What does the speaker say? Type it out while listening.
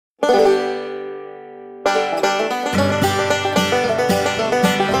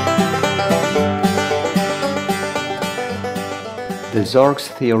Desargues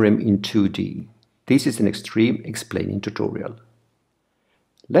theorem in 2D. This is an extreme explaining tutorial.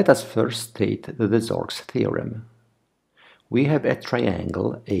 Let us first state the Desargues theorem. We have a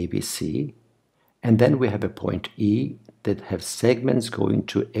triangle ABC, and then we have a point E that have segments going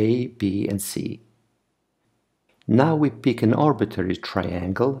to A, B, and C. Now we pick an arbitrary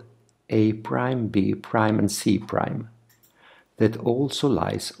triangle A', B', and C' that also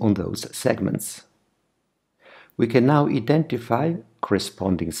lies on those segments. We can now identify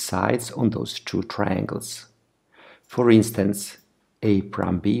corresponding sides on those two triangles. For instance, A',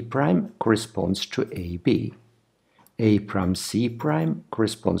 B' corresponds to AB, A'C'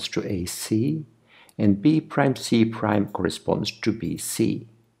 corresponds to AC, and B'C' corresponds to BC.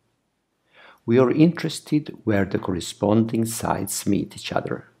 We are interested where the corresponding sides meet each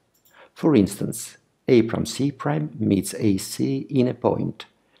other. For instance, A'C' meets AC in a point.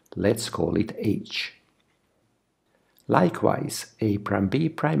 Let's call it H. Likewise,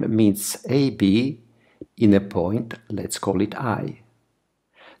 A'B' meets AB in a point. Let's call it I.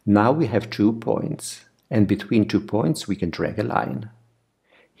 Now we have 2 points, and between 2 points we can drag a line.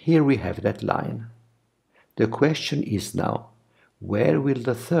 Here we have that line. The question is now, where will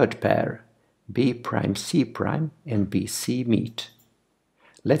the third pair, B'C' and BC, meet?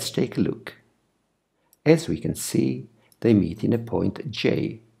 Let's take a look. As we can see, they meet in a point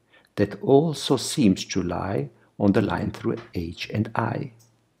J that also seems to lie on the line through H and I.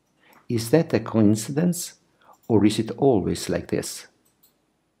 Is that a coincidence, or is it always like this?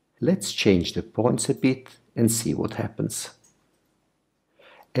 Let's change the points a bit and see what happens.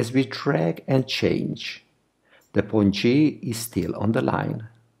 As we drag and change, the point J is still on the line.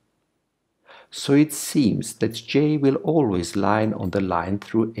 So it seems that J will always lie on the line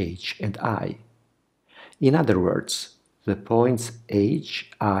through H and I. In other words, the points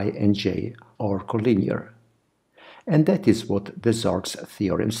H, I, and J are collinear. And that is what Desargues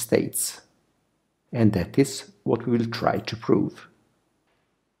theorem states. And that is what we will try to prove.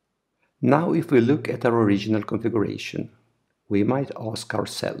 Now, if we look at our original configuration, we might ask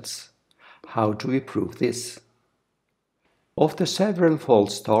ourselves, how do we prove this? After several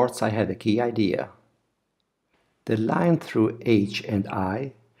false starts, I had a key idea. The line through H and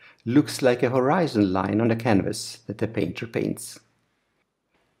I looks like a horizon line on a canvas that the painter paints.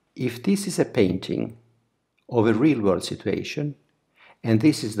 If this is a painting of a real-world situation, and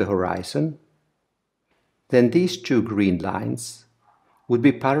this is the horizon, then these 2 green lines would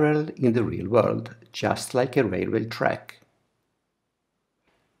be parallel in the real world, just like a railway track.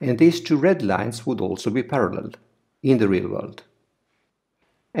 And these 2 red lines would also be parallel in the real world.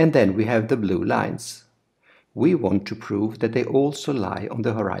 And then we have the blue lines. We want to prove that they also lie on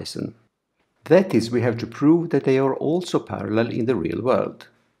the horizon. That is, we have to prove that they are also parallel in the real world.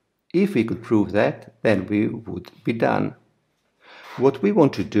 If we could prove that, then we would be done. What we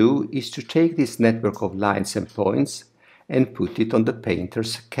want to do is to take this network of lines and points and put it on the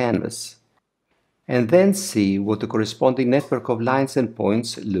painter's canvas, and then see what the corresponding network of lines and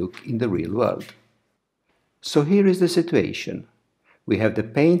points look in the real world. So here is the situation. We have the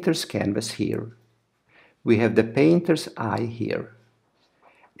painter's canvas here. We have the painter's eye here.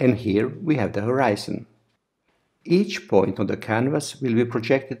 And here we have the horizon. Each point on the canvas will be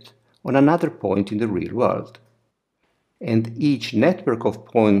projected on another point in the real world. And each network of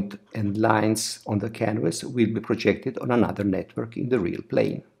points and lines on the canvas will be projected on another network in the real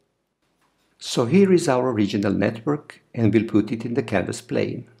plane. So here is our original network, and we'll put it in the canvas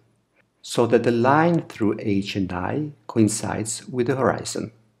plane, so that the line through H and I coincides with the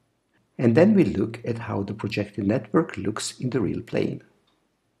horizon. And then we look at how the projected network looks in the real plane.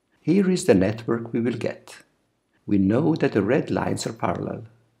 Here is the network we will get. We know that the red lines are parallel.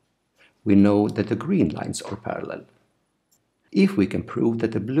 We know that the green lines are parallel. If we can prove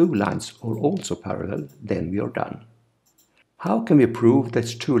that the blue lines are also parallel, then we are done. How can we prove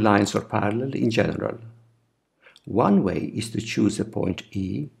that 2 lines are parallel in general? One way is to choose a point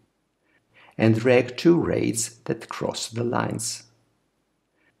E and drag 2 rays that cross the lines.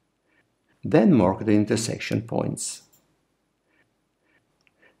 Then mark the intersection points.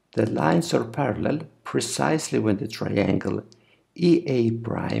 The lines are parallel precisely when the triangle EA',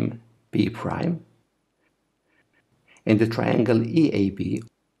 B' and the triangle EAB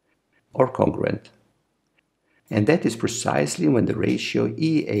are congruent. And that is precisely when the ratio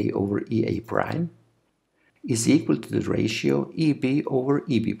EA over EA' is equal to the ratio EB over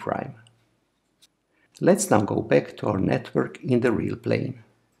EB'. Let's now go back to our network in the real plane.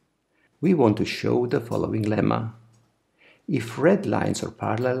 We want to show the following lemma. If red lines are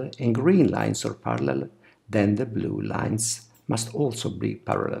parallel and green lines are parallel, then the blue lines must also be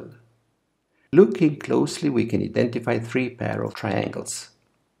parallel. Looking closely, we can identify 3 pairs of triangles.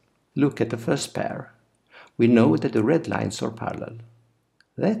 Look at the first pair. We know that the red lines are parallel.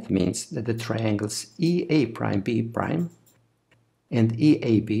 That means that the triangles EA', and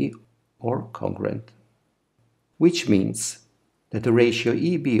EAB are congruent, which means that the ratio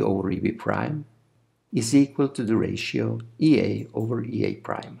EB over EB' is equal to the ratio EA over EA'.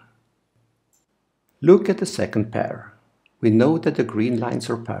 Look at the second pair. We know that the green lines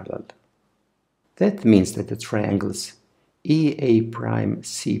are parallel. That means that the triangles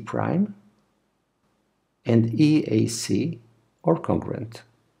EA'C' and EAC are congruent,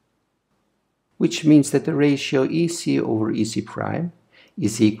 which means that the ratio EC over EC'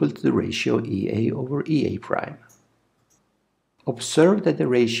 is equal to the ratio EA over EA'. Observe that the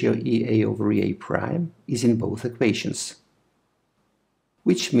ratio EA over EA' is in both equations,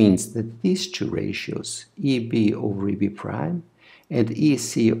 which means that these two ratios, EB over EB' and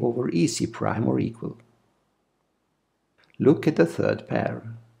EC over EC' are equal. Look at the third pair.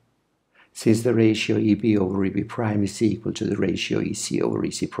 Since the ratio EB over EB' is equal to the ratio EC over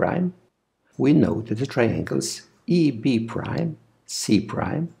EC', we know that the triangles EB'C'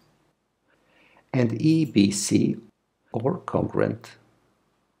 and EBC are congruent,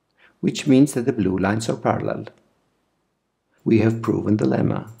 which means that the blue lines are parallel. We have proven the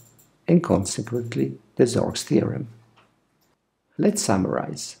lemma, and consequently Desargues theorem. Let's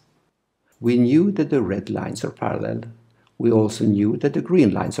summarize. We knew that the red lines are parallel. We also knew that the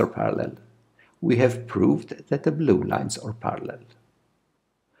green lines are parallel. We have proved that the blue lines are parallel.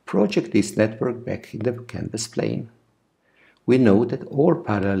 Project this network back in the canvas plane. We know that all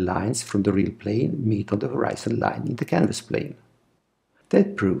parallel lines from the real plane meet on the horizon line in the canvas plane.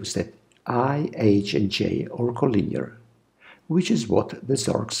 That proves that I, H and J are collinear, which is what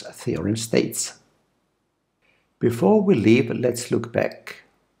Desargues theorem states. Before we leave, let's look back.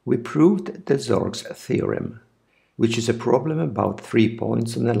 We proved Desargues theorem, which is a problem about 3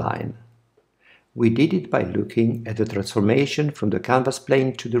 points on a line. We did it by looking at the transformation from the canvas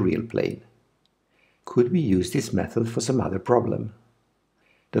plane to the real plane. Could we use this method for some other problem?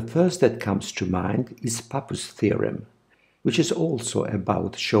 The first that comes to mind is Pappus theorem, which is also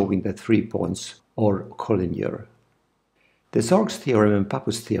about showing that 3 points are collinear. Desargues theorem and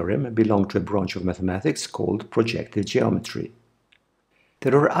Pappus theorem belong to a branch of mathematics called projective geometry.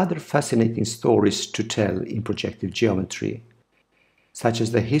 There are other fascinating stories to tell in projective geometry, such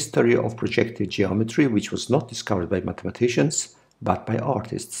as the history of projective geometry, which was not discovered by mathematicians, but by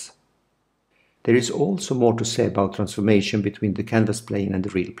artists. There is also more to say about transformation between the canvas plane and the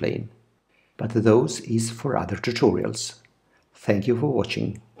real plane, but those is for other tutorials. Thank you for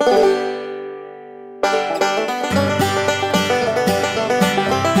watching.